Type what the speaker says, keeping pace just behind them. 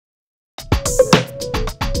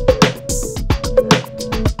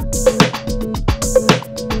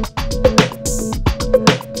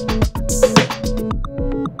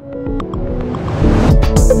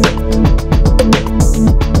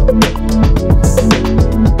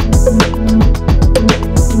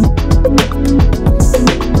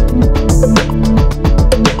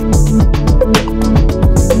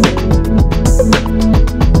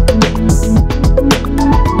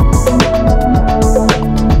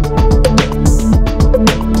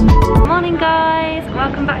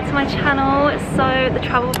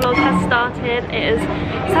travel vlog has started. It is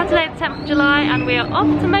Saturday the 10th of July and we are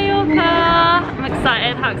off to Mallorca. I'm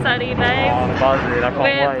excited. How excited are you, babe? Oh, I'm buzzing. I can't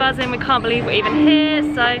wait. We're buzzing. We can't believe we're even here.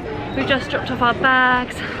 So we've just dropped off our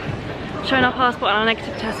bags, shown our passport and our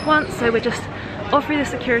negative test once. So we're just off through the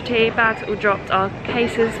security. Bags all dropped. Our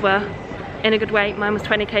cases were in a good way. Mine was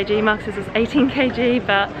 20 kg, Marcus's was 18 kg,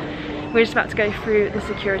 but we're just about to go through the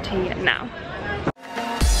security now.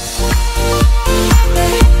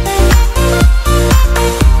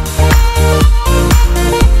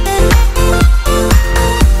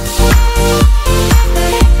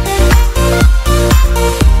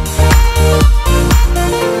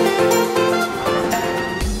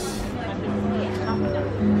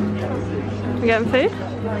 You getting food?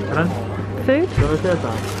 Food?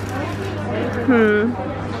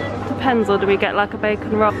 Depends, or do we get like a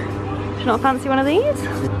bacon roll? Do you not fancy one of these?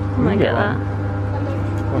 I might get that.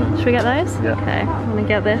 Should we get those? Yeah. Okay, I'm gonna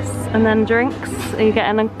get this. And then drinks. Are you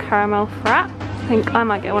getting a caramel frap? I think I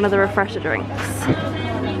might get one of the refresher drinks.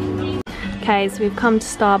 Okay, so we've come to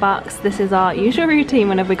Starbucks. This is our usual routine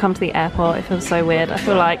whenever we come to the airport. It feels so weird. I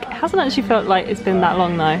feel like, it hasn't actually felt like it's been that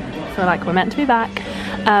long though. I feel like we're meant to be back.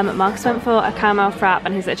 Marcus went for a caramel frap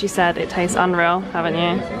and he's actually said it tastes unreal, haven't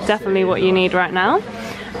you? Definitely what you need right now.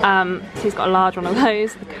 So he's got a large one of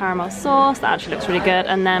those, the caramel sauce, that actually looks really good.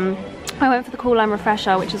 And then I went for the Cool Lime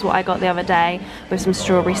Refresher, which is what I got the other day, with some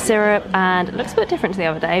strawberry syrup, and it looks a bit different to the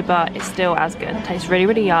other day, but it's still as good. It tastes really,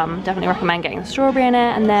 really yum. Definitely recommend getting the strawberry in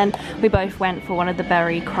it. And then we both went for one of the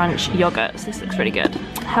berry crunch yogurts. This looks really good.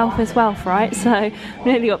 Health is wealth, right? So I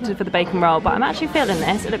nearly opted for the bacon roll, but I'm actually feeling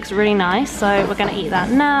this. It looks really nice, so we're gonna eat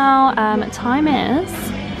that now. Time is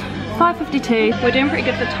 5:52. We're doing pretty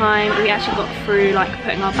good for time. We actually got through like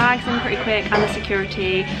putting our bags in pretty quick and the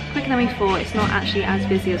security quicker than we thought. It's not actually as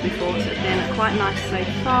busy as we thought, so it's been quite nice so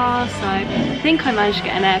far. So I think I managed to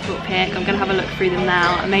get an airport pic. I'm gonna have a look through them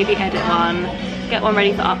now and maybe edit one, get one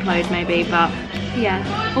ready for upload maybe, but yeah,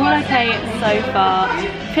 all okay so far.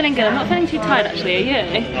 Feeling good. I'm not feeling too tired actually,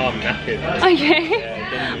 are you? Oh, I'm knackered. Are you?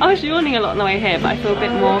 I was yawning a lot on the way here, but I feel a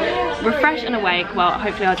bit more refreshed and awake. Well,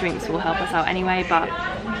 hopefully our drinks will help us out anyway, but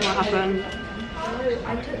what happened?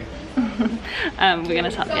 We're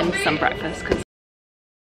gonna tuck in some breakfast because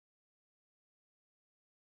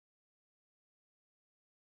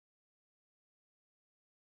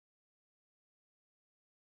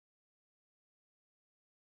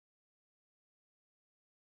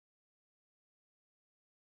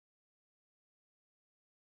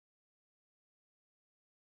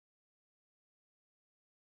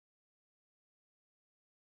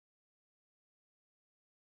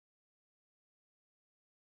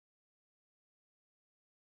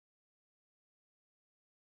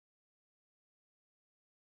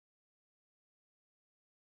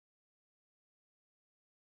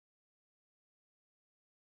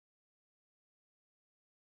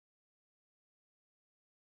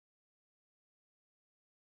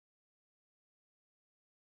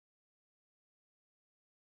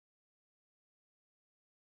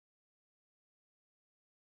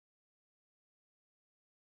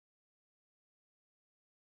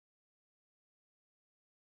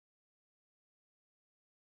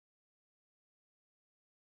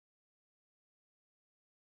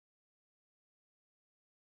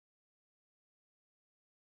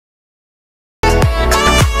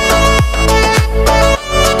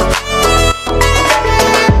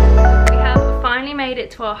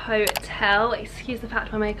to our hotel. Excuse the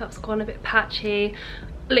fact my makeup's gone a bit patchy.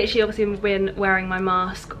 Literally, obviously, I've been wearing my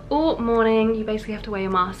mask all morning. You basically have to wear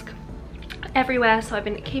your mask everywhere, so I've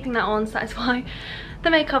been keeping that on, so that's why the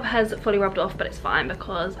makeup has fully rubbed off, but it's fine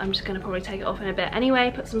because I'm just going to probably take it off in a bit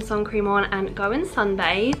anyway, put some sun cream on and go and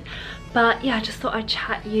sunbathe. But yeah, I just thought I'd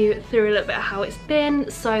chat you through a little bit of how it's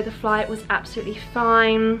been. So the flight was absolutely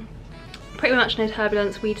fine. Pretty much no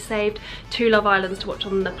turbulence. We'd saved 2 Love Islands to watch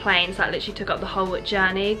on the plane, so that literally took up the whole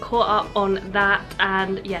journey. Caught up on that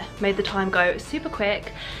and yeah, made the time go super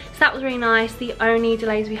quick. that was really nice. The only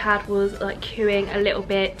delays we had was like queuing a little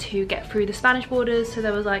bit to get through the Spanish borders, so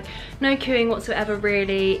there was like no queuing whatsoever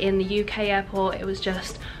really in the UK airport. It was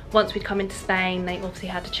just once we'd come into Spain, they obviously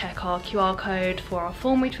had to check our QR code for our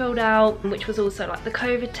form we'd filled out, which was also like the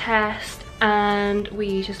COVID test, and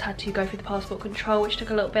we just had to go through the passport control, which took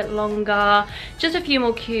a little bit longer. Just a few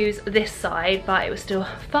more queues this side, but it was still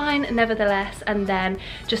fine nevertheless, and then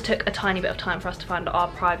just took a tiny bit of time for us to find our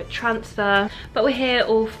private transfer. But we're here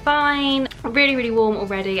all fine. Really, really warm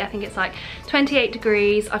already. I think it's like 28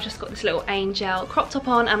 degrees. I've just got this little angel crop top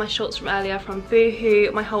on and my shorts from earlier from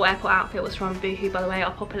Boohoo. My whole airport outfit was from Boohoo, by the way.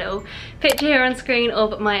 I'll pop a little picture here on screen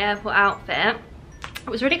of my airport outfit. It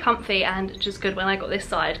was really comfy and just good when I got this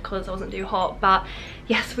side because I wasn't too hot. But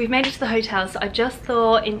yes, we've made it to the hotel, so I just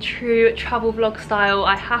thought in true travel vlog style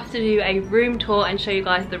I have to do a room tour and show you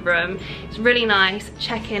guys the room. It's really nice.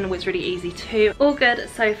 Check-in was really easy too. All good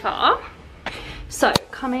so far. So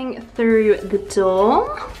coming through the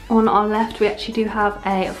door, on our left we actually do have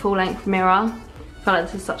a full-length mirror. I feel like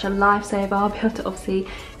this is such a lifesaver. I'll be able to obviously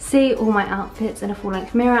see all my outfits in a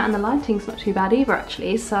full-length mirror, and the lighting's not too bad either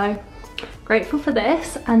actually, so grateful for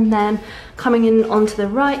this. And then coming in onto the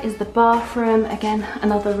right is the bathroom. Again,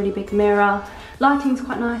 another really big mirror. Lighting's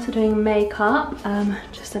quite nice for doing makeup.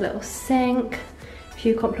 Just a little sink, a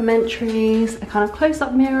few complimentaries, a kind of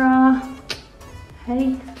close-up mirror.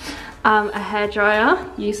 Hey. A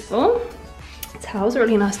hairdryer, useful. Towels are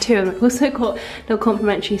really nice too, and we've also got little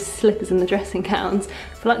complimentary slippers in the dressing gowns.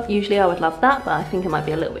 I feel like usually I would love that, but I think it might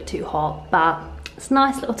be a little bit too hot, but it's a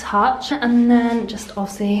nice little touch. And then just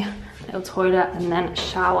obviously little toilet and then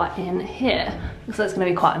shower in here. Looks like it's going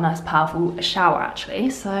to be quite a nice powerful shower actually,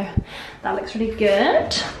 so that looks really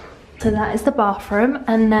good. So that is the bathroom,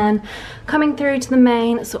 and then coming through to the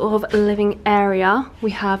main sort of living area, we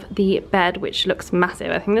have the bed, which looks massive.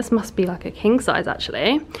 I think this must be like a king size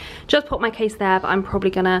actually. Just put my case there, but I'm probably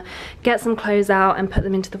gonna get some clothes out and put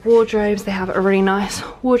them into the wardrobes. They have a really nice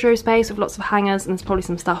wardrobe space with lots of hangers, and there's probably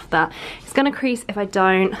some stuff that is gonna crease if I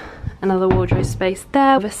don't. Another wardrobe space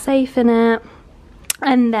there with a safe in it.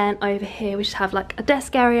 And then over here we just have like a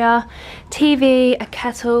desk area, TV, a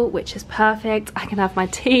kettle, which is perfect. I can have my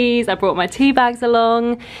teas. I brought my tea bags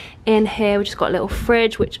along. In here we just got a little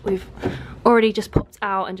fridge, which we've already just popped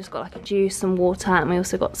out, and just got like a juice, some water, and we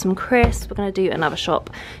also got some crisps. We're gonna do another shop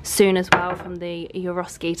soon as well from the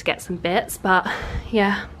Yorovski to get some bits, but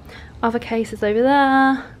yeah, other cases over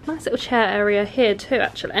there. Nice little chair area here too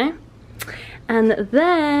actually. And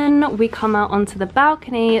then we come out onto the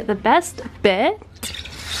balcony, the best bit.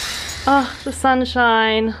 Oh, the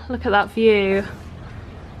sunshine, look at that view.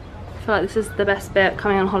 I feel like this is the best bit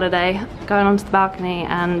coming on holiday, going onto the balcony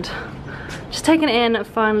and just taking it in,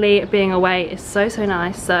 finally being away is so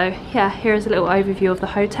nice. So yeah, here's a little overview of the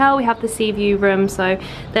hotel. We have the sea view room, so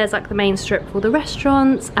there's like the main strip for the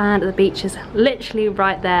restaurants, and the beach is literally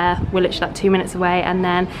right there. We're literally like 2 minutes away, and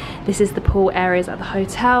then this is the pool areas at the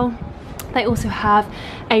hotel. They also have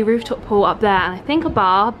a rooftop pool up there and I think a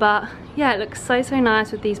bar, but yeah, it looks so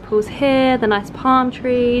nice with these pools here, the nice palm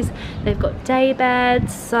trees. They've got day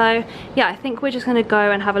beds. So yeah, I think we're just gonna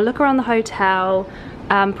go and have a look around the hotel,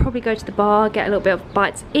 probably go to the bar, get a little bit of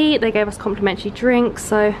bite to eat. They gave us complimentary drinks,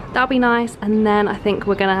 so that'll be nice. And then I think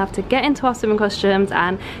we're gonna have to get into our swimming costumes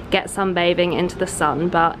and get sunbathing into the sun.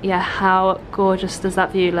 But yeah, how gorgeous does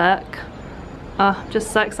that view look? Oh,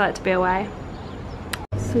 just so excited to be away.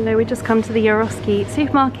 So we just come to the Yorovski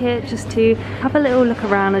supermarket just to have a little look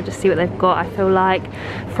around and just see what they've got. I feel like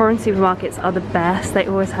foreign supermarkets are the best. They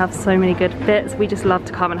always have so many good bits. We just love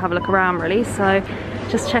to come and have a look around really. So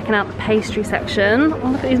just checking out the pastry section.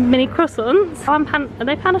 Oh, look at these mini croissants. Are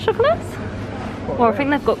they pan of chocolates? Or I think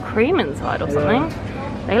they've got cream inside or something.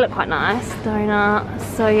 They look quite nice. Donut.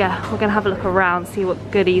 So yeah, we're gonna have a look around, see what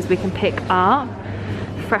goodies we can pick up.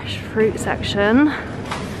 Fresh fruit section.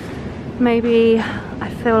 Maybe, I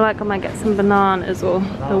feel like I might get some bananas or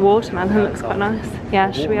the watermelon. Looks quite nice.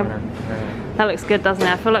 Yeah, should we have, that looks good, doesn't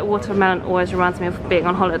it? I feel like watermelon always reminds me of being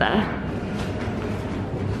on holiday.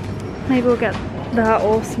 Maybe we'll get that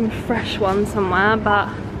or some fresh ones somewhere, but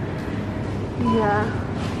yeah,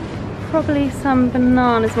 probably some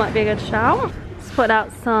bananas might be a good shout. Let's put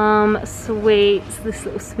out some sweets, this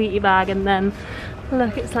little sweetie bag, and then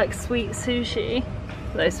look, it's like sweet sushi.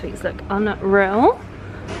 Those sweets look unreal.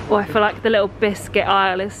 Oh, I feel like the little biscuit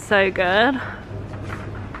aisle is so good.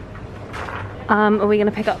 Are we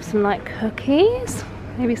gonna pick up some like cookies?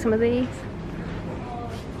 Maybe some of these.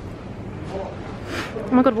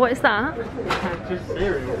 Oh my god, what is that? Just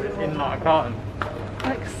cereal in like a carton.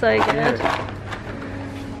 Looks so good. Yeah.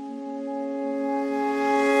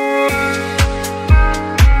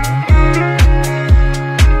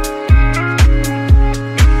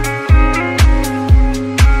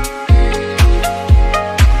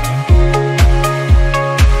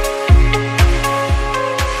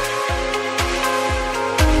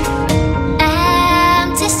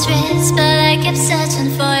 streets, but I kept searching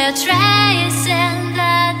for your trace in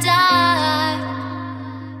the dark.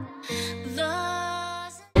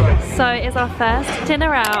 So it's our first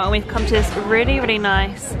dinner out and we've come to this really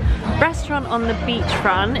nice restaurant on the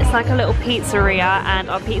beachfront. It's like a little pizzeria and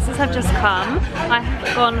our pizzas have just come. I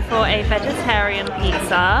have gone for a vegetarian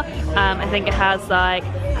pizza. I think it has like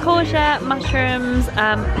courgette, mushrooms,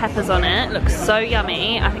 peppers on it. Looks so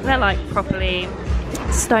yummy. I think they're like properly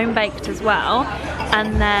stone baked as well.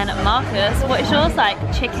 And then Marcus, what is yours? Like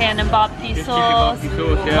chicken and barbecue sauce,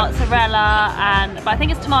 mozzarella, but I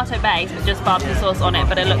think it's tomato based, but just barbecue sauce on it.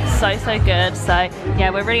 But it looks so good. So yeah,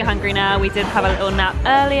 we're really hungry now. We did have a little nap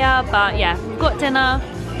earlier, but yeah, we've got dinner.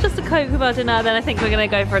 Just a Coke with our dinner. Then I think we're gonna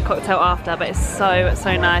go for a cocktail after. But it's so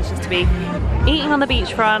nice just to be eating on the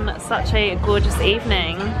beachfront. Such a gorgeous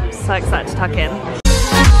evening. So excited to tuck in.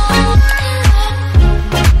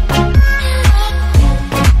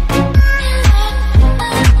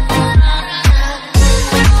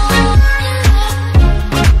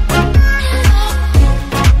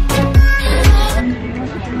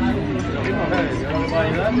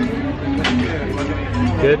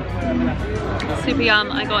 Good. Super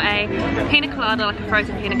yum. I got a pina colada, like a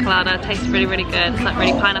frozen pina colada. It tastes really good. It's like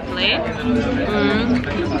really pineapple-y.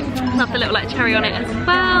 Love the little like cherry on it as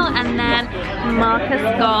well. And then Marcus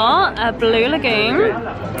got a Blue Lagoon.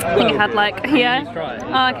 I think it had like, yeah.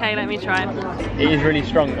 Oh, okay, let me try. It is really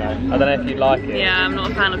strong though. I don't know if you'd like it. Yeah, I'm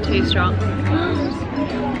not a fan of too strong.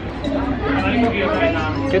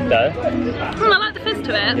 Good though. I like the fizz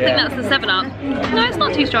to it. I think that's the 7-Up. No, it's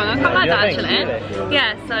not too strong. I quite like that actually. Really?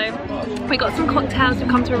 Yeah, so we got some cocktails. We've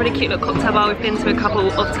come to a really cute little cocktail bar. We've been to a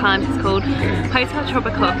couple of times. It's called Hotel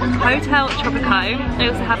Tropico. They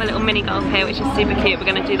also have a little mini golf here, which is super cute. We're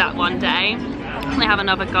going to do that one day. They have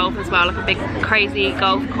another golf as well, like a big crazy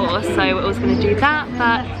golf course, so we're also going to do that.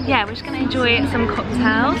 But yeah, we're just going to enjoy some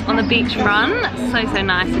cocktails on the beachfront. So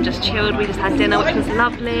nice and just chilled. We just had dinner, which was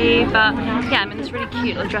lovely. But yeah, I'm in this really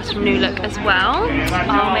cute little dress from New Look as well.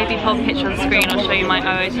 I'll maybe pop a picture on the screen. I'll show you my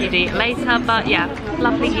OOTD later. But yeah,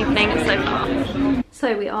 lovely evening so far.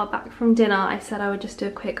 So we are back from dinner. I said I would just do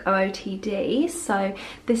a quick OOTD. So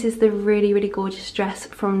this is the really gorgeous dress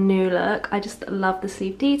from New Look. I just love the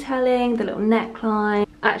sleeve detailing, the little neckline.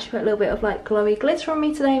 I actually put a little bit of like glowy glitter on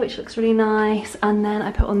me today, which looks really nice. And then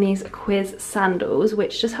I put on these quiz sandals,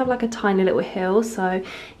 which just have like a tiny little heel. So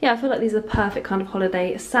yeah, I feel like these are the perfect kind of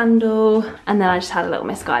holiday sandal. And then I just had a little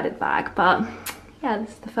misguided bag, but yeah,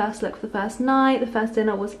 this is the first look for the first night. The first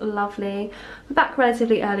dinner was lovely. We're back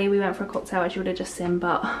relatively early. We went for a cocktail, as you would have just seen,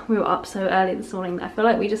 but we were up so early this morning that I feel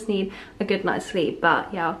like we just need a good night's sleep.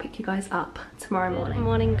 But yeah, I'll pick you guys up tomorrow morning. Good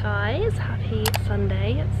morning, guys. Happy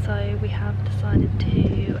Sunday. So we have decided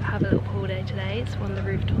to have a little pool day today. It's on the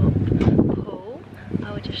rooftop pool.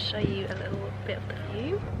 I will just show you a little bit of the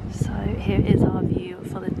view. So here is our view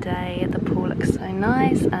for the day. The pool looks so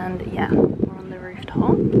nice, and yeah, we're on the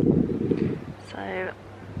rooftop. So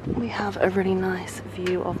we have a really nice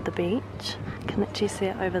view of the beach. You can literally see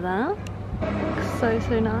it over there. Looks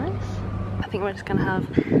so nice. I think we're just gonna have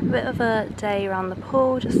a bit of a day around the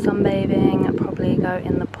pool, just sunbathing, probably go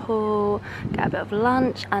in the pool, get a bit of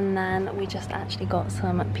lunch, and then we just actually got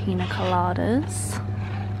some pina coladas.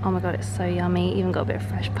 Oh my god, it's so yummy. Even got a bit of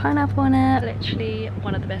fresh pineapple in it. Literally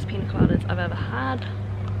one of the best pina coladas I've ever had.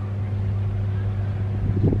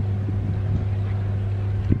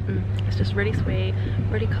 It's just really sweet,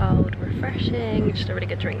 really cold, refreshing, just a really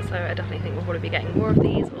good drink. So I definitely think we'll probably be getting more of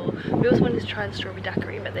these. Or we also wanted to try the strawberry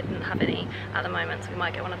daiquiri, but they didn't have any at the moment, so we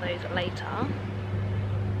might get one of those later.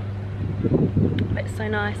 But it's so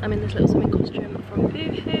nice. I'm in this little swimming costume from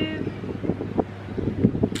Boohoo.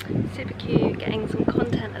 Super cute, getting some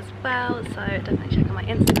content as well, so definitely check out my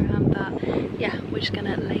Instagram. But yeah, we're just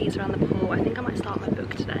gonna laze around the pool. I think I might start my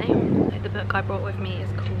book today. The book I brought with me is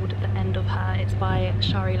called The End of Her. It's by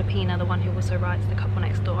Shari Lapina, the one who also writes The Couple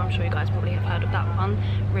Next Door. I'm sure you guys probably have heard of that one.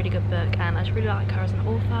 Really good book, and I just really like her as an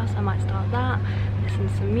author, so I might start that, listen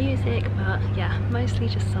to some music. But yeah, mostly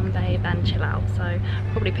just sunbathe and chill out. So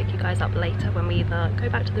probably pick you guys up later when we either go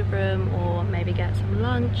back to the room or maybe get some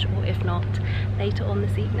lunch, or if not, later on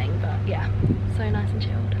this evening. But yeah, so nice and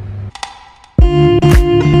chilled.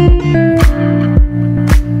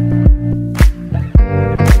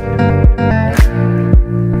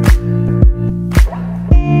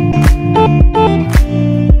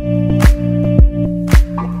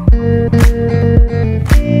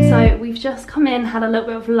 So we've just come in, had a little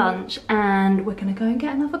bit of lunch, and we're gonna go and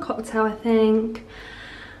get another cocktail, I think.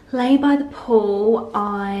 Lay by the pool.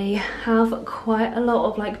 I have quite a lot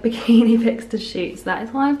of like bikini pics to shoot, so that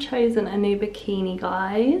is why I've chosen a new bikini,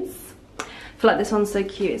 guys. feel like this one's so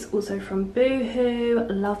cute. It's also from Boohoo.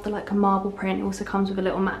 Love the like marble print. It also comes with a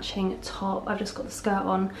little matching top. I've just got the skirt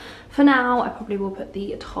on for now. I probably will put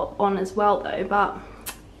the top on as well though, but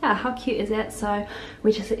yeah, how cute is it? So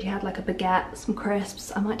we just literally had like a baguette, some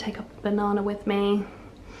crisps. I might take a banana with me.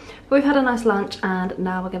 But we've had a nice lunch and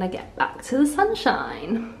now we're gonna get back to the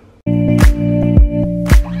sunshine.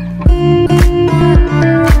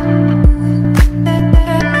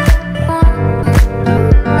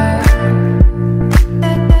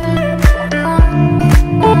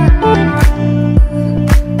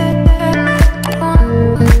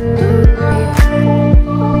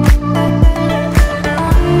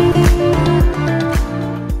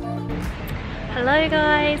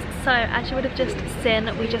 As you would have just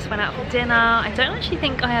seen, we just went out for dinner. I don't actually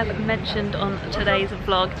think I have mentioned on today's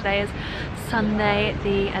vlog. Today is Sunday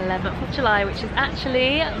the 11th of July, which is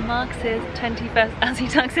actually Marcus's 21st, as he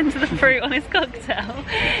tucks into the fruit on his cocktail.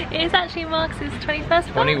 It is actually Marcus's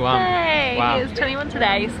 21st 21. birthday. Wow. He is 21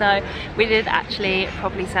 today, so we did actually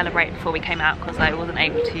properly celebrate before we came out because I wasn't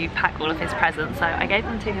able to pack all of his presents, so I gave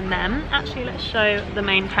them to him then. Actually, let's show the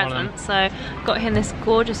main present. So got him this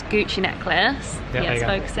gorgeous Gucci necklace. Yeah, it's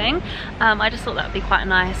focusing. I just thought that would be quite a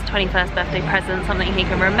nice 21st birthday present, something he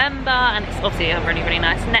can remember, and it's obviously a really, really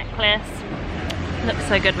nice necklace. Looks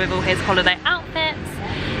so good with all his holiday outfits.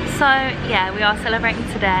 So yeah, we are celebrating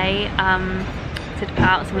today. Did put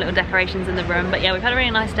out some little decorations in the room, but yeah, we've had a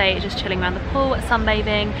really nice day just chilling around the pool,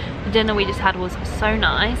 sunbathing. The dinner we just had was so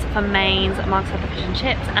nice. For mains, Marcus had the fish and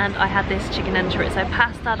chips and I had this chicken and chorizo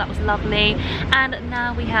pasta. That was lovely. And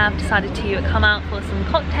now we have decided to come out for some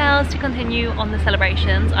cocktails to continue on the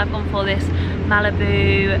celebrations. I've gone for this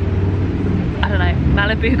Malibu, I don't know,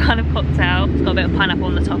 Malibu kind of cocktail. It's got a bit of pineapple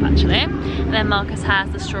on the top actually. And then Marcus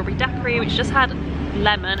has the strawberry daiquiri, which just had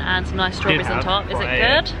lemon and some nice strawberries on top. Is it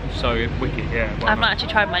good? So wicked, yeah. I've not actually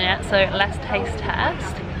tried mine yet, so let's taste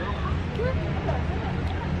test.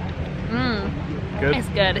 Good. It's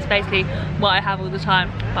good. It's basically what I have all the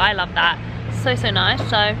time, but I love that. So nice.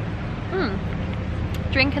 So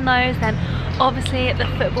drinking those. Then obviously the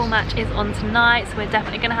football match is on tonight, so we're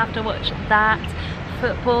definitely gonna have to watch that.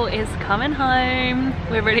 Football is coming home.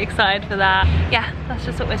 We're really excited for that. Yeah, that's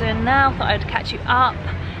just what we're doing now. Thought I'd catch you up.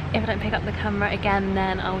 If I don't pick up the camera again,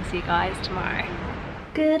 then I will see you guys tomorrow.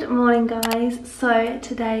 Good morning guys. So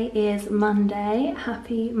today is Monday.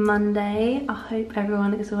 Happy Monday. I hope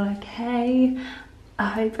everyone is all okay. I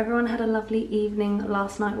hope everyone had a lovely evening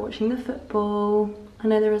last night watching the football. I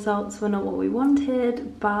know the results were not what we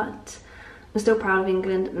wanted, but I'm still proud of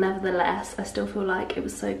England nevertheless. I still feel like it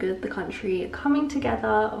was so good, the country coming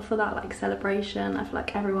together for that like celebration. I feel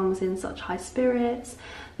like everyone was in such high spirits.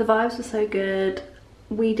 The vibes were so good.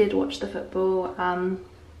 We did watch the football.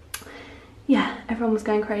 Yeah, everyone was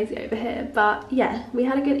going crazy over here, but yeah, we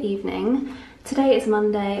had a good evening. Today is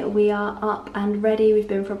Monday. We are up and ready. We've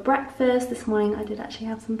been for breakfast. This morning I did actually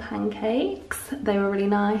have some pancakes. They were really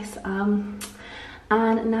nice.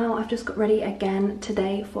 And now I've just got ready again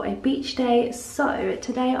today for a beach day. So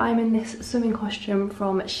today I'm in this swimming costume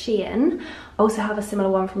from Shein. I also have a similar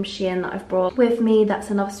one from Shein that I've brought with me. That's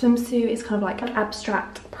another swimsuit. It's kind of like an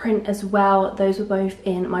abstract print as well. Those were both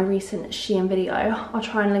in my recent Shein video. I'll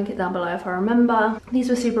try and link it down below if I remember. These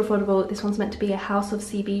were super affordable. This one's meant to be a House of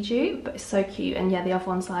CB dupe, but it's so cute. And yeah, the other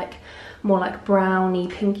one's like more like browny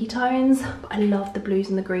pinky tones, but I love the blues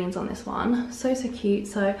and the greens on this one. So cute.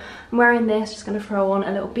 So I'm wearing this, just gonna throw on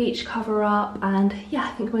a little beach cover up, and yeah,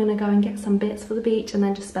 I think we're gonna go and get some bits for the beach and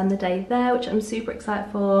then just spend the day there, which I'm super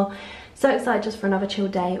excited for. So excited just for another chill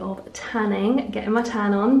day of tanning, getting my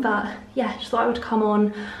tan on. But yeah, just thought I would come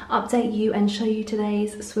on, update you and show you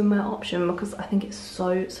today's swimwear option because I think it's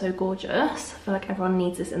so gorgeous. I feel like everyone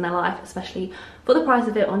needs this in their life, especially for the price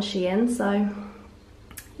of it on Shein. So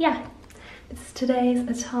yeah, it's today's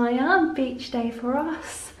attire, beach day for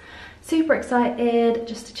us. Super excited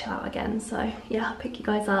just to chill out again. So yeah, I'll pick you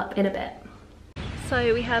guys up in a bit.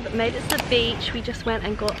 So we have made it to the beach. We just went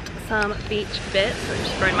and got some beach bits. So I'm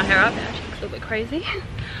just throwing my hair up, it actually looks a little bit crazy.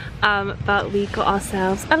 But we got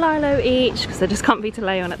ourselves a lilo each because they're just comfy to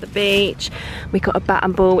lay on at the beach. We got a bat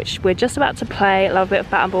and ball, which we're just about to play. Love a bit of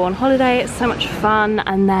bat and ball on holiday, it's so much fun.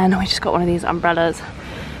 And then we just got one of these umbrellas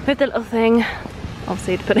with the little thing,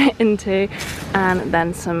 obviously, to put it into, and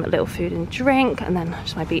then some little food and drink, and then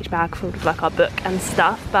just my beach bag filled with like our book and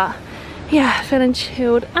stuff. But yeah, feeling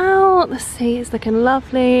chilled out. The sea is looking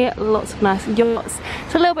lovely, lots of nice yachts.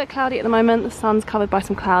 It's a little bit cloudy at the moment, the sun's covered by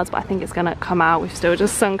some clouds, but I think it's gonna come out. We've still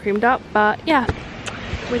just sun creamed up, but yeah,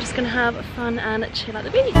 we're just gonna have fun and chill at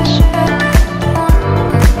the beach.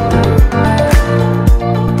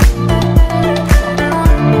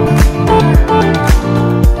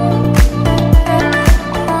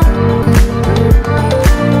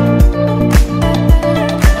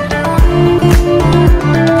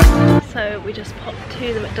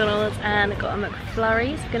 then got a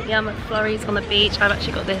McFlurry. So we're gonna eat our McFlurries on the beach. I've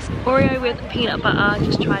actually got this Oreo with peanut butter.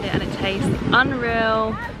 Just tried it and it tastes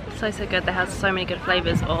unreal. So good. They have so many good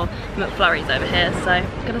flavours of McFlurries over here. So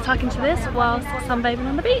I'm gonna tuck into this whilst sunbathing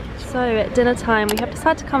on the beach. So at dinner time, we have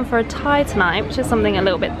decided to come for a Thai tonight, which is something a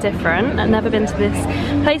little bit different. I've never been to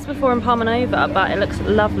this place before in Palma Nova, but it looks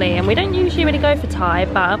lovely. And we don't usually really go for Thai,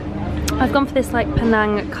 but I've gone for this like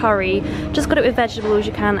Penang curry. Just got it with vegetables.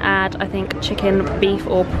 You can add, I think, chicken, beef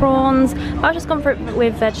or prawns. But I've just gone for it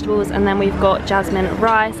with vegetables, and then we've got jasmine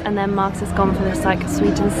rice, and then Marcus has gone for this like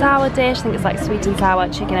sweet and sour dish. I think it's like sweet and sour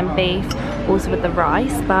chicken and beef, also with the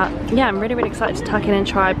rice. But yeah, I'm really excited to tuck in and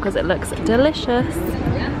try because it looks delicious.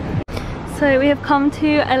 So we have come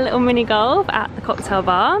to a little mini golf at the cocktail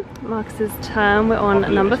bar. Marcus's turn, we're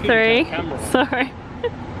on number 3. Sorry.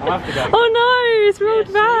 I'll have to go. Oh no, it's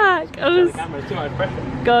rolled back.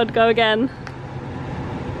 God, go again.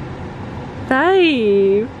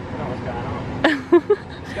 Babe.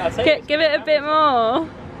 Give it a bit more.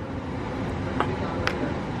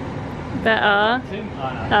 Better.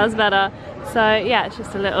 That was better. So yeah, it's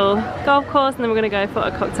just a little golf course, and then we're gonna go for a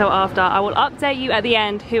cocktail after. I will update you at the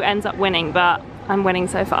end who ends up winning, but I'm winning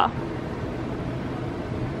so far.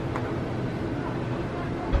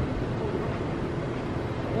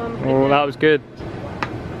 Oh, that was good.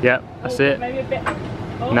 Yeah, that's it. Maybe a bit.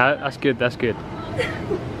 Oh. No, that's good, that's good.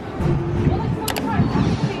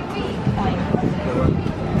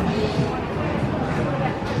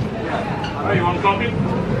 You want coffee?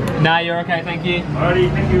 Nah, you're okay, thank you.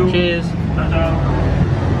 Alrighty, thank you. Cheers.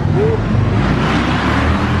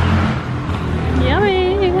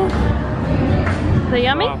 Yummy. Is it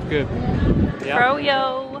yummy? Oh, good. Yeah.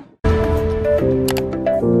 Fro-yo.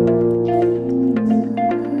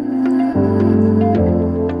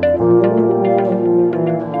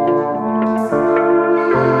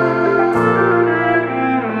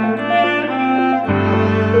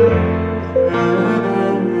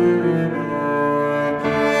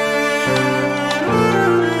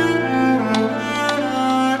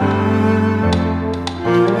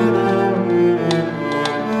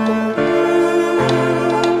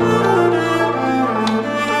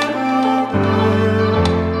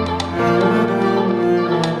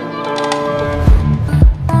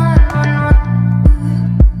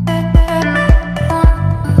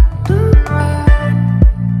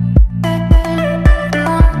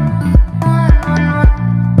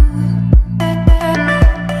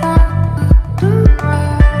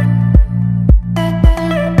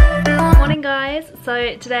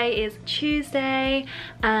 So today is Tuesday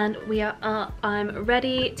and we are up. I'm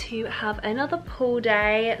ready to have another pool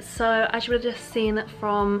day. So as you would have just seen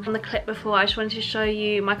from the clip before, I just wanted to show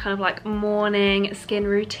you my kind of like morning skin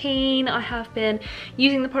routine. I have been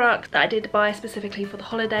using the product that I did buy specifically for the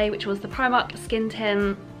holiday, which was the Primark Skin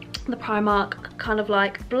Tint, the Primark kind of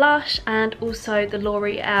like blush, and also the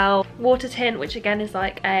L'Oreal water tint, which again is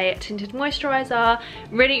like a tinted moisturizer.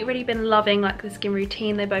 Really been loving like the skin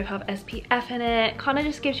routine. They both have SPF in it. Kind of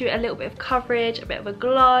just gives you a little bit of coverage, a bit of a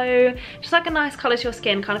glow, just like a nice colour to your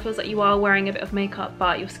skin. Kind of feels like you are wearing a bit of makeup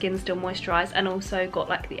but your skin's still moisturised, and also got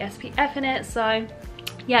like the SPF in it. So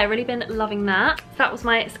yeah, really been loving that. That was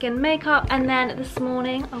my skin makeup, and then this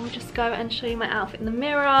morning I will just go and show you my outfit in the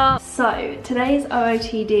mirror. So today's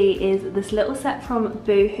OOTD is this little set from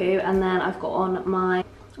Boohoo, and then I've got on my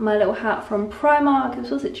little hat from Primark. This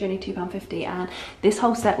was literally only £2.50, and this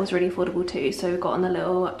whole set was really affordable too. So we've got on the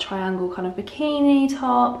little triangle kind of bikini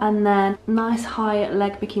top, and then nice high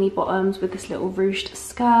leg bikini bottoms with this little ruched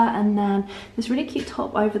skirt, and then this really cute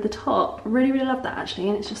top over the top. Really love that actually,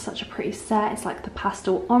 and it's just such a pretty set. It's like the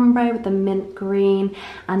pastel ombre with the mint green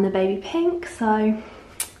and the baby pink. So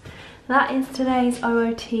that is today's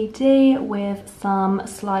OOTD with some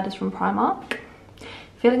sliders from Primark.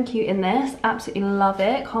 Feeling cute in this, absolutely love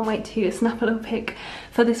it. Can't wait to snap a little pic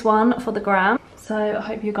for this one for the gram. So I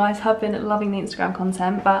hope you guys have been loving the Instagram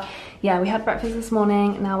content. But yeah, we had breakfast this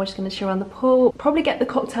morning. Now we're just gonna chill around the pool. Probably get the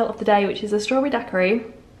cocktail of the day, which is a strawberry daiquiri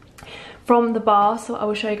from the bar. So I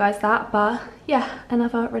will show you guys that. But yeah,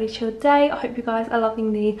 another really chilled day. I hope you guys are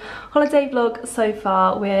loving the holiday vlog so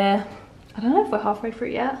far. I don't know if we're halfway through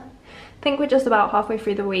yet. I think we're just about halfway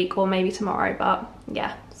through the week, or maybe tomorrow, but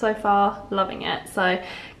yeah, so far loving it. So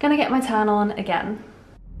gonna get my tan on again.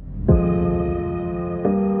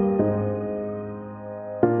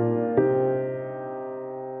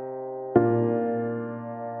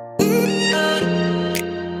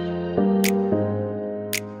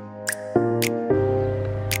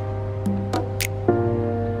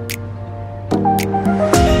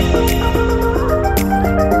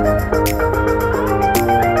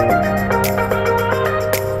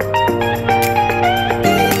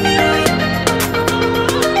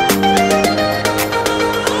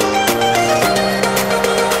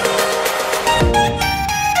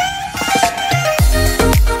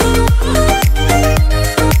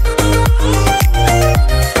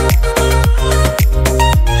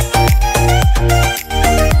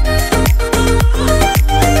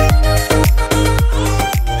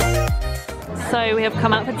 So we have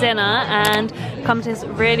come out for dinner and come to this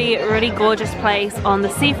really, really gorgeous place on the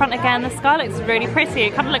seafront again. The sky looks really pretty.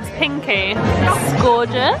 It kind of looks pinky. It's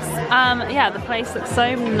gorgeous. Yeah, the place looks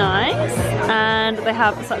so nice and they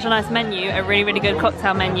have such a nice menu, a really, really good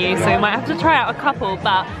cocktail menu. So we might have to try out a couple,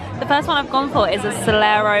 but the first one I've gone for is a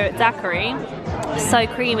Solero daiquiri. So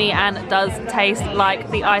creamy and does taste like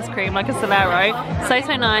the ice cream, like a Solero. So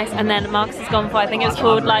nice. And then Marcus has gone for, I think it's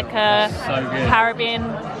called like a Caribbean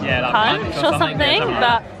punch or something.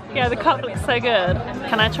 But yeah, the cup looks so good.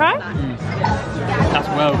 Can I try? That's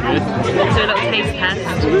well good. Let's do a little taste test.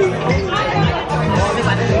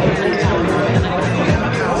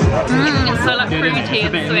 It's so like fruity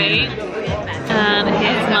and sweet. And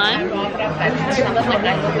here's mine.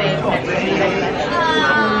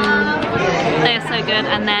 They are so good.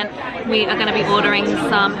 And then we are going to be ordering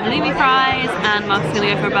some halloumi fries and Mark's going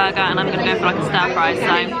to go for a burger and I'm going to go for like a stir fry.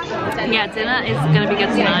 So yeah, dinner is going to be good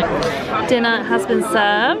tonight. Dinner has been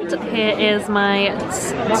served. Here is my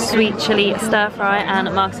sweet chili stir fry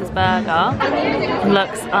and Marcus's burger.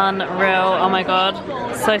 Looks unreal. Oh my god.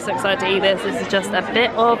 So excited to eat this. This is just a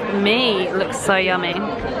bit of me. It looks so yummy.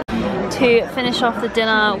 To finish off the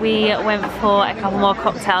dinner, we went for a couple more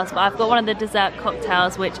cocktails, but I've got one of the dessert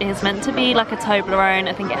cocktails, which is meant to be like a Toblerone.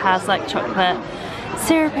 I think it has like chocolate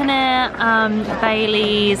syrup in it,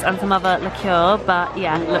 Bailey's and some other liqueur, but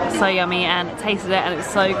yeah, it looks so yummy and tasted it and it's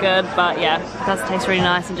so good. But yeah, it does taste really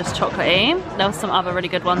nice and just chocolatey. There was some other really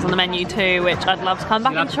good ones on the menu too, which I'd love to come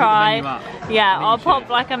back and try. Yeah, I'll pop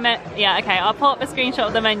like a I'll pop a screenshot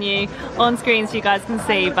of the menu on screen so you guys can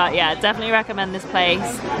see. But yeah, definitely recommend this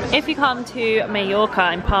place. If you come to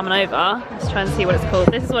Majorca in Palma Nova, let's try and see what it's called.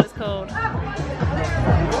 This is what it's called.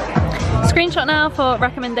 Screenshot now for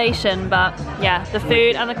recommendation, but yeah, the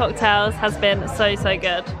food and the cocktails has been so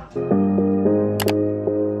good.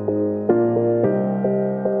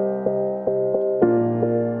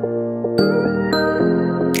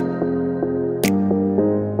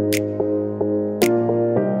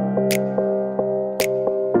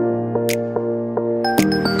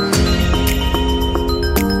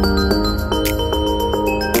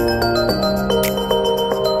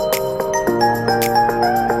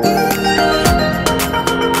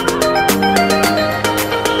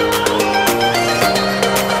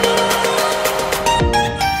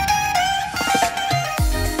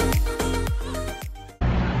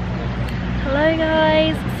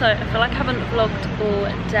 So I feel like I haven't vlogged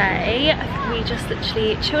all day. We just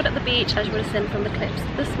literally chilled at the beach, as you would have seen from the clips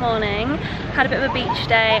this morning. Had a bit of a beach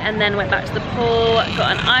day and then went back to the pool,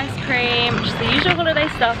 got an ice cream, just the usual holiday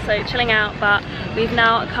stuff, so chilling out. But we've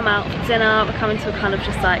now come out for dinner. We're coming to a kind of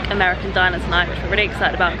just like American diner tonight, which we're really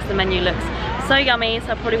excited about because the menu looks so yummy. So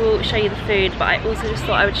I probably will show you the food, but I also just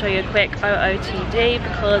thought I would show you a quick OOTD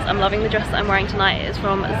because I'm loving the dress that I'm wearing tonight. It is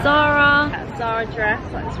from Zara. A Zara dress,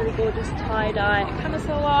 like this really gorgeous tie-dye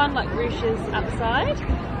camisole one, like ruches at the side.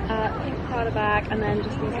 Pink Prada bag, and then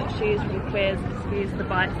just these little shoes from Quiz. Excuse the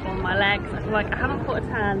bites on my legs. I feel like I haven't caught a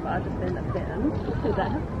tan, but I've just been bitten to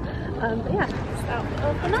death. But yeah, it's out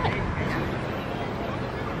of the night.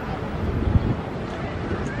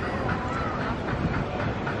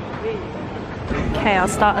 Okay, our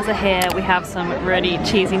starters are here. We have some really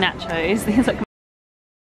cheesy nachos. These look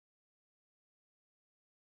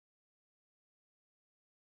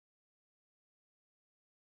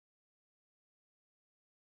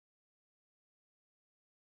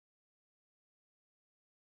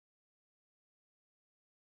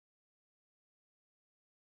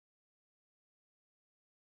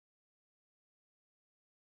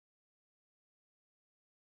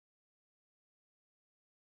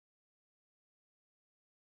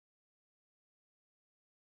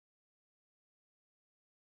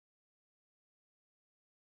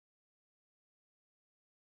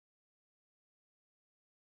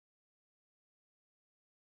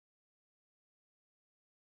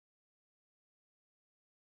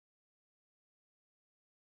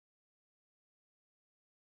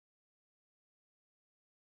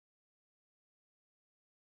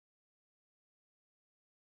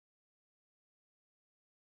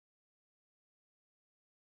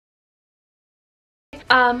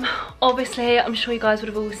obviously, I'm sure you guys would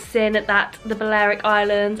have all seen that the Balearic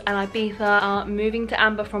Islands and Ibiza are moving to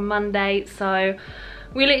amber from Monday, so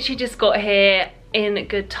we literally just got here in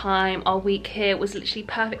good time. Our week here was literally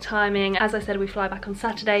perfect timing. As I said, we fly back on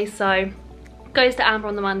Saturday, so goes to amber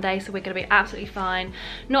on the Monday, so we're gonna be absolutely fine.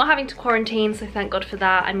 Not having to quarantine, so thank God for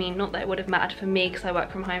that. I mean, not that it would have mattered for me because I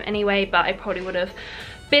work from home anyway, but I probably would have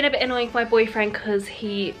been a bit annoying for my boyfriend because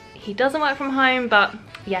he he doesn't work from home, but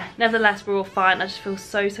yeah, nevertheless we're all fine. I just feel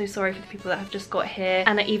so sorry for the people that have just got here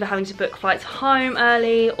and are either having to book flights home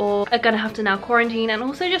early or are gonna have to now quarantine, and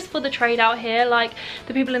also just for the trade out here. Like,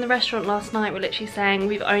 the people in the restaurant last night were literally saying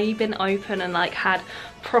we've only been open and like had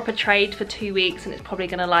proper trade for 2 weeks and it's probably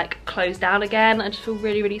gonna like close down again. I just feel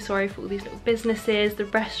really sorry for all these little businesses, the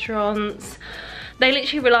restaurants. They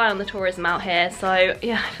literally rely on the tourism out here, so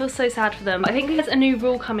yeah, I feel so sad for them. I think there's a new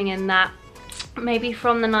rule coming in that maybe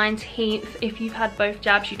from the 19th, if you've had both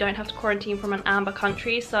jabs, you don't have to quarantine from an amber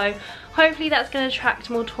country, so hopefully that's going to attract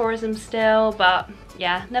more tourism still. But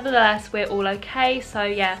yeah, nevertheless we're all okay. So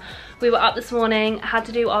yeah, we were up this morning, had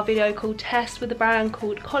to do our video call test with a brand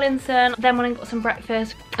called Collinson, then went and got some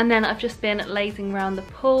breakfast, and then I've just been lazing around the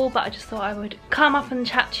pool. But I just thought I would come up and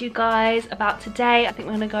chat to you guys about today. I think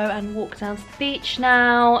we're gonna go and walk down to the beach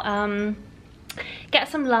now, get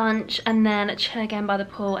some lunch and then chill again by the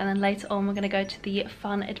pool, and then later on we're going to go to the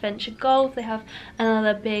Fun Adventure Golf. They have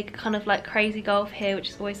another big kind of like crazy golf here, which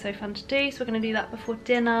is always so fun to do, so we're going to do that before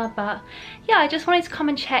dinner. But yeah, I just wanted to come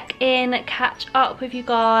and check in, catch up with you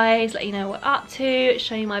guys, let you know what we're up to,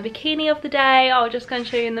 show you my bikini of the day. I'll just go and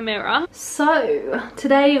show you in the mirror. So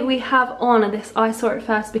today we have on this I Saw It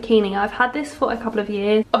First bikini. I've had this for a couple of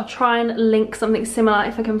years. I'll try and link something similar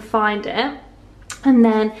if I can find it. And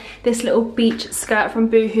then this little beach skirt from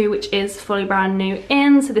Boohoo, which is fully brand new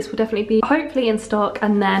in, so this will definitely be hopefully in stock.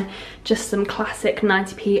 And then just some classic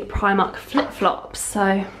 90p Primark flip-flops.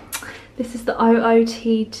 So this is the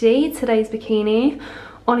OOTD, today's bikini.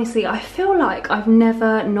 Honestly, I feel like I've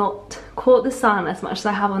never not caught the sun as much as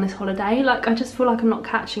I have on this holiday. Like, I just feel like I'm not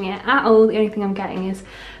catching it at all. The only thing I'm getting is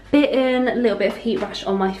bitten, a little bit of heat rash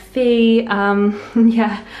on my feet.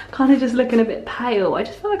 Yeah, kind of just looking a bit pale. I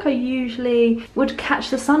just feel like I usually would catch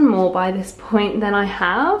the sun more by this point than I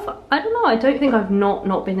have. I don't know, I don't think I've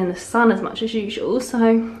not been in the sun as much as usual, so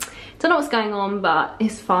don't know what's going on, but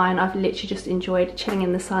it's fine. I've literally just enjoyed chilling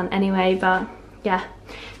in the sun anyway. But yeah,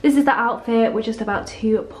 this is the outfit. We're just about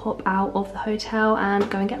to pop out of the hotel and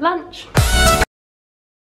go and get lunch.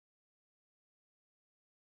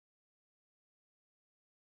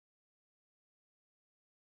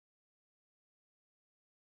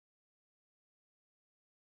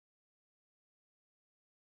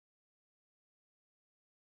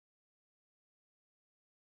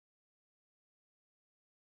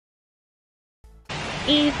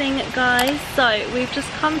 Evening guys, so we've just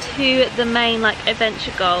come to the main like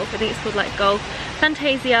adventure golf. I think it's called like Golf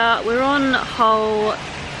Fantasia. We're on hole,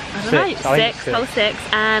 I don't know, hole 6,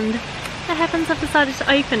 and the heavens have decided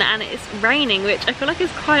to open and it's raining, which I feel like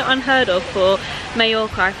is quite unheard of for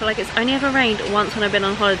Mallorca. I feel like it's only ever rained once when I've been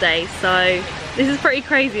on holiday, so this is pretty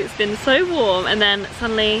crazy. It's been so warm and then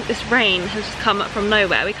suddenly this rain has just come up from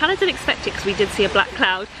nowhere. We kind of did expect it because we did see a black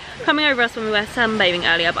cloud coming over us when we were sunbathing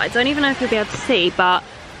earlier, but I don't even know if you'll be able to see. But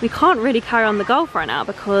we can't really carry on the golf right now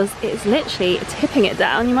because it's literally tipping it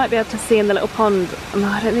down. You might be able to see in the little pond.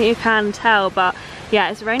 I don't think you can tell, but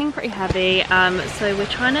yeah, it's raining pretty heavy. So we're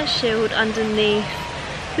trying to shield underneath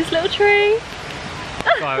this little tree.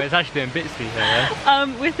 Wow, it's actually doing bits to you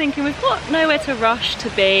here. We're thinking we've got nowhere to rush to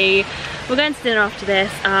be. We're going to dinner after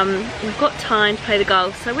this. We've got time to play the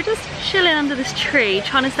golf, so we're just chilling under this tree,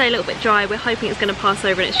 trying to stay a little bit dry. We're hoping it's going to pass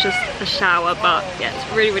over and it's just a shower, but yeah,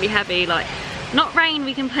 it's really heavy. Like, not rain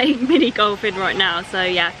we can play mini golf in right now. So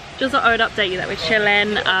yeah, just thought I would update you that we're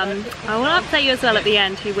chilling. I will update you as well at the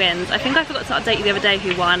end who wins. I think I forgot to update you the other day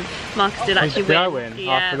who won. Marcus did actually win. Did I win?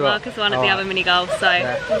 Yeah, Marcus won at the other mini golf, so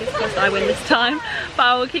it's just I win this time. But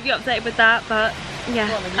I will keep you updated with that. But yeah,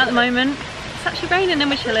 at the moment it's actually raining and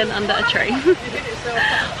we're chilling under a tree.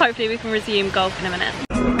 Hopefully we can resume golf in a minute.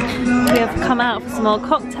 We have come out for some more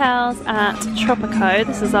cocktails at Tropico.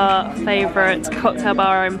 This is our favourite cocktail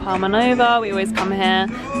bar in Palma Nova. We always come here.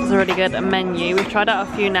 It's a really good menu. We've tried out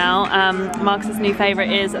a few now. Marcus's new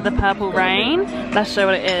favourite is the Purple Rain. Let's show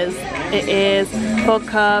what it is. It is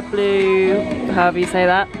vodka, blue, however you say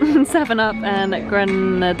that, 7-Up and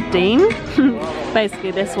grenadine.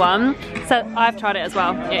 Basically this one. So I've tried it as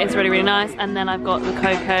well. It is really nice. And then I've got the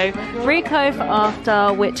Coco Rico for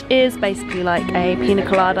after, which is basically like a pina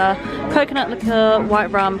colada, coconut liqueur, white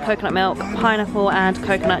rum, coconut milk, pineapple and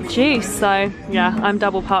coconut juice. So yeah, I'm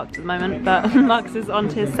double parked at the moment, but Marcus is on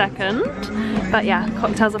to his second. But yeah,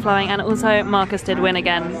 cocktails are flowing, and also Marcus did win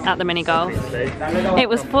again at the mini golf. It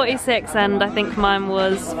was 46 and I think mine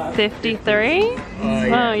was 53.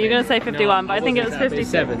 Oh, you're gonna say 51, but I think it was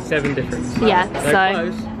 57. 7 difference. Yeah,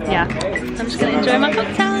 so yeah, I'm just gonna enjoy my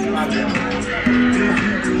cocktails.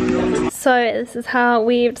 So this is how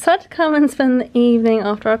we've decided to come and spend the evening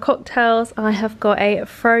after our cocktails. I have got a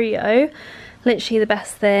froyo, literally the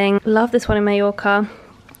best thing. Love this one in Mallorca.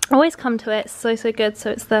 always come to it. It's so good.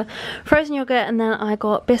 So it's the frozen yogurt, and then I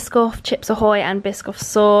got Biscoff Chips Ahoy and Biscoff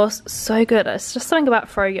sauce. So good. It's just something about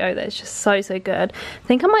froyo that is just so good. I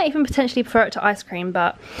think I might even potentially prefer it to ice cream,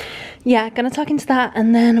 but yeah, gonna tuck into that,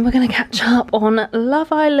 and then we're gonna catch up on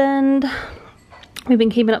Love Island. We've been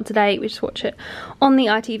keeping up to date. We just watch it on the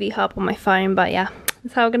ITV hub on my phone, but yeah,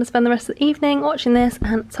 that's how we're gonna spend the rest of the evening, watching this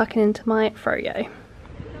and tucking into my froyo.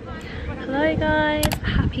 Hello guys,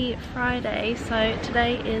 happy Friday. So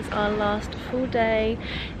today is our last full day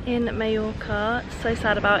in Mallorca. So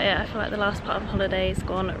sad about it. I feel like the last part of the holiday has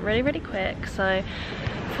gone really quick. So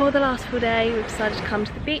for the last full day we've decided to come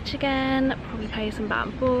to the beach again, probably play some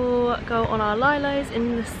ball, go on our lilos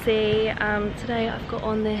in the sea. Today I've got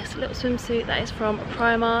on this little swimsuit that is from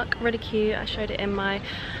Primark, really cute. I showed it in my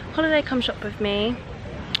holiday come shop with me.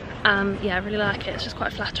 Yeah, I really like it. It's just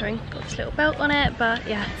quite flattering. Got this little belt on it, but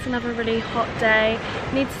yeah, it's another really hot day.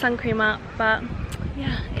 Need sun cream up, but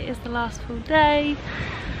yeah, it is the last full day,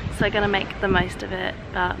 so gonna make the most of it.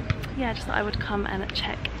 But yeah, just thought I would come and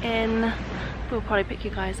check in. We'll probably pick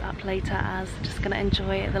you guys up later, as just gonna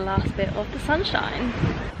enjoy the last bit of the sunshine.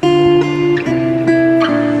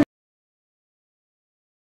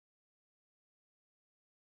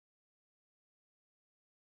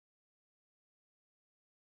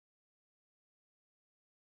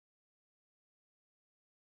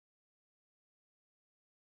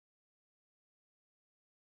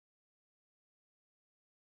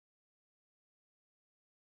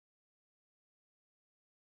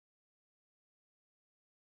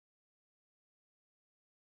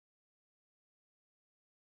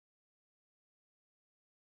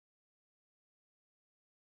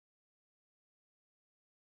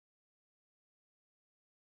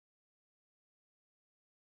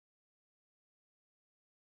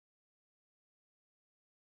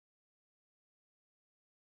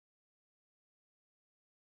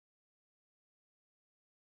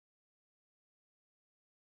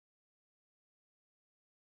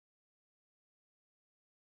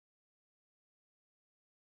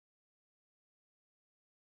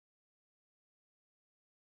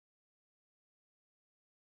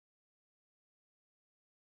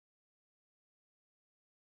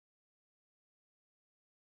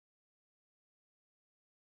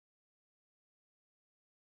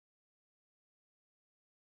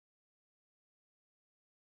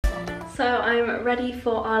 So I'm ready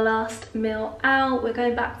for our last meal out. We're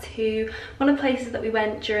going back to one of the places that we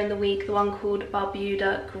went during the week, the one called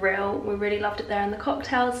Barbuda Grill. We really loved it there and the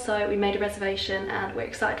cocktails, so we made a reservation and we're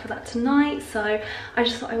excited for that tonight. So I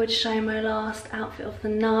just thought I would show my last outfit of the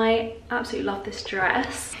night. Absolutely love this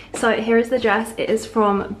dress. So here is the dress. It is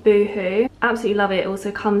from Boohoo. Absolutely love it. It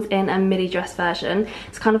also comes in a midi dress version.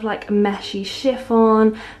 It's kind of like a meshy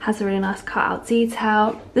chiffon, has a really nice cutout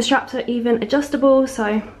detail. The straps are even adjustable, so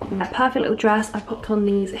yeah, perfect little dress. I popped on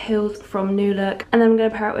these heels from New Look, and then I'm going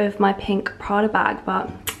to pair it with my pink Prada bag.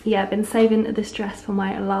 But yeah, I've been saving this dress for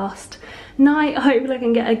my last night. Hopefully I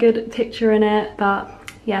can get a good picture in it, but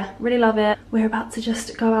yeah, really love it. We're about to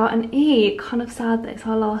just go out and eat. Kind of sad that it's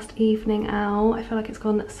our last evening out. I feel like it's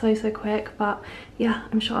gone so quick, but yeah,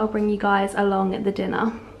 I'm sure I'll bring you guys along at the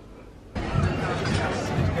dinner.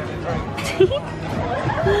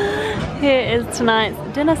 Here is tonight's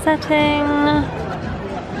dinner setting.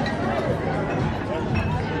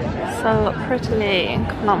 So prettily.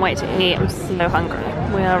 Can't wait to eat. I'm so hungry.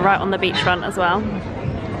 We are right on the beachfront as well.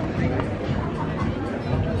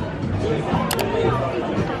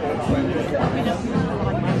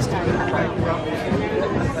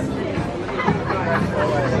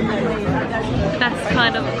 Best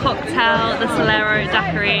kind of cocktail, the Solero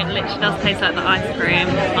daiquiri. It literally does taste like the ice cream.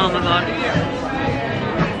 Oh my god.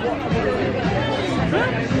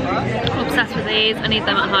 Obsessed with these. I need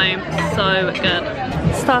them at home. So good.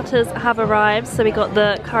 Starters have arrived, so we got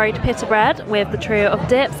the curried pita bread with the trio of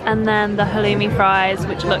dips, and then the halloumi fries,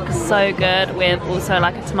 which look so good, with also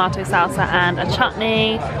like a tomato salsa and a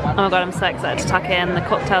chutney. Oh my god, I'm so excited to tuck in. The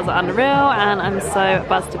cocktails are unreal, and I'm so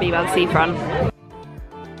buzzed to be by the seafront.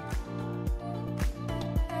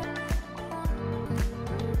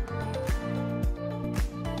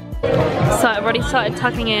 So I've already started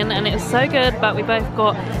tucking in and it was so good, but we both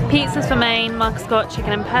got pizzas for main. Marcus got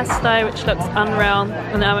chicken and pesto, which looks unreal,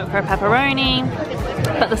 and then I went for a pepperoni.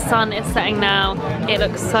 But the sun is setting now. It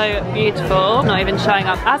looks so beautiful. Not even showing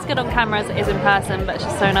up as good on camera as it is in person, but it's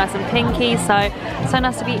just so nice and pinky. So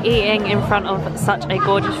nice to be eating in front of such a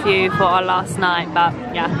gorgeous view for our last night. But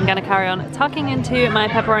yeah, I'm gonna carry on tucking into my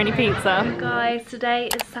pepperoni pizza. Guys, today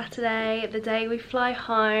is Saturday, the day we fly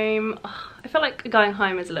home. Oh, I feel like going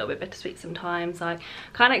home is a little bit bittersweet sometimes. Like,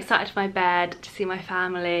 kind of excited for my bed, to see my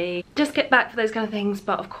family, just get back for those kind of things.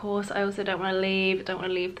 But of course I also don't want to leave. I don't want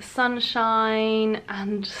to leave the sunshine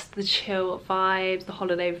and just the chill vibes, the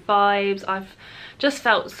holiday vibes. I've just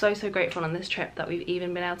felt so grateful on this trip that we've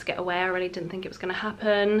even been able to get away. I really didn't think it was going to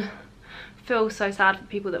happen. Feel so sad for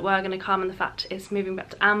people that were going to come, and the fact it's moving back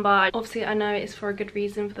to amber. Obviously I know it's for a good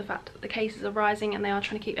reason, for the fact that the cases are rising and they are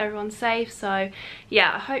trying to keep everyone safe. So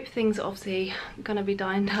yeah, I hope things are obviously going to be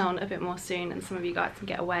dying down a bit more soon and some of you guys can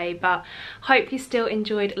get away. But hope you still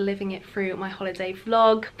enjoyed living it through my holiday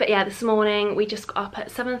vlog. But yeah, this morning we just got up at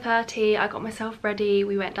 7:30. I got myself ready,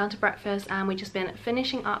 we went down to breakfast, and we just been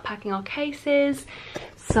finishing up packing our cases.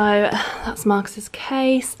 So that's Marcus's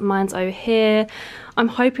case, mine's over here. I'm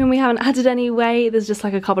hoping we haven't added any weight. There's just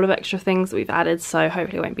like a couple of extra things that we've added, so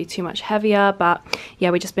hopefully it won't be too much heavier. But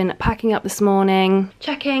yeah, we've just been packing up this morning,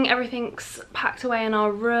 checking everything's packed away in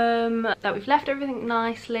our room, that we've left everything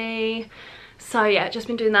nicely. So yeah, just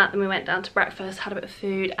been doing that. Then we went down to breakfast, had a bit of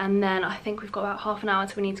food, and then I think we've got about half an hour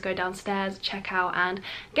till we need to go downstairs, check out and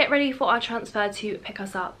get ready for our transfer to pick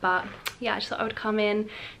us up. But yeah, I just thought I would come in,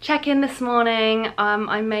 check in this morning.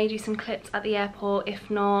 I may do some clips at the airport.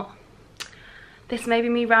 If not, this may be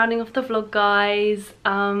me rounding off the vlog, guys.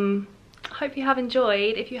 Hope you have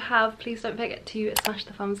enjoyed. If you have, please don't forget to smash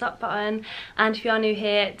the thumbs up button, and if you are new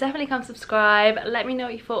here, definitely come subscribe. Let me know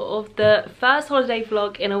what you thought of the first holiday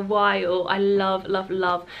vlog in a while. I love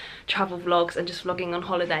travel vlogs and just vlogging on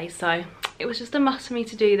holiday, so it was just a must for me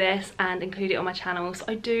to do this and include it on my channel. So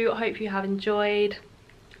I do hope you have enjoyed.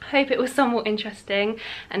 Hope it was somewhat interesting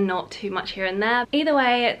and not too much here and there. Either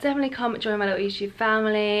way, definitely come join my little YouTube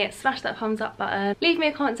family, smash that thumbs up button, leave me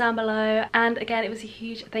a comment down below, and again, it was a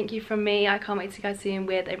huge thank you from me. I can't wait to see you guys soon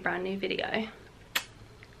with a brand new video.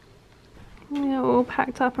 Yeah, all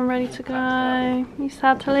packed up and ready to go. You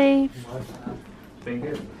sad to leave? It's been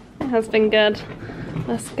good. It has been good.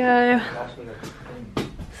 Let's go.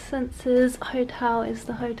 Senses Hotel is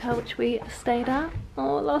the hotel which we stayed at.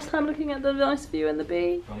 Oh, last time looking at the nice view and the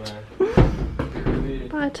beach.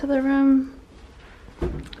 Bye to the room.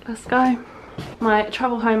 Let's go. My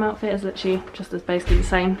travel home outfit is literally just as basically the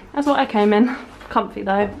same as what I came in. Comfy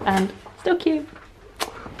though, and still cute.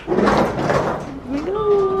 Here we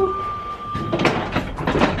go.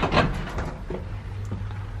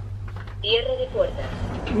 Cierre de puertas.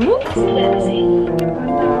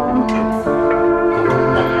 Oops.